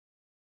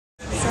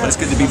It's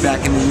good to be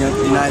back in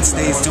the United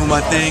States doing my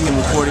thing and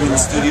recording in the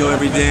studio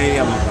every day.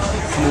 I'm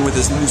coming with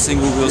this new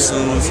single real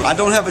soon. I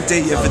don't have a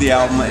date yet for the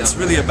album. It's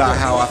really about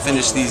how I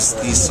finish these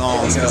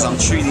songs, because I'm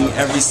treating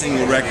every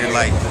single record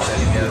like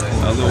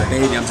a little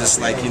baby. I'm just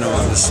like, I'm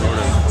just sort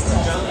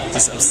of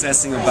just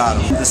obsessing about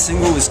them. The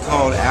single is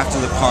called After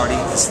the Party.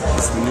 It's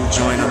the new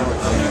joint.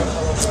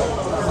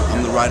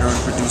 I'm the writer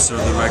and producer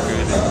of the record,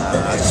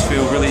 and I just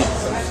feel really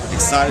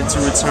excited to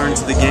return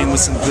to the game with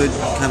some good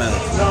kind of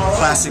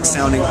classic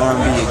sounding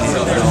R&B again.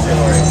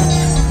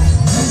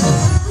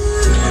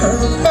 I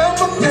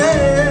remember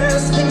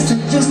past things I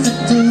used to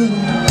do,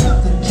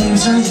 the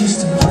games I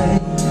used to play,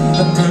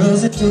 the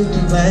girls that did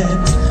me bad.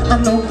 I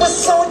know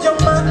what's on your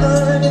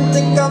mind and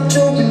think I'm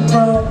doing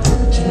wrong.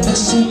 Can I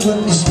see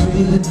what is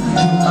real?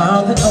 You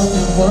are the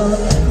only one.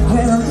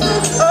 When I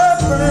look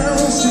around,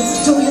 so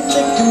do you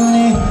think of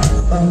me?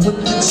 Or with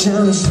the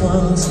jealous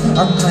ones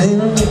are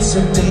claiming it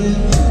to be?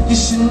 You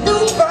should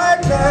know by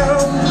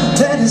now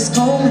that it's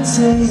gonna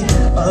take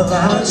a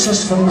lot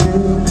just from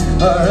you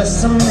for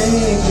us to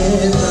make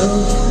it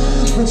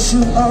through. But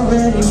you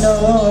already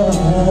know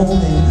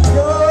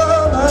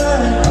you're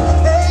mine.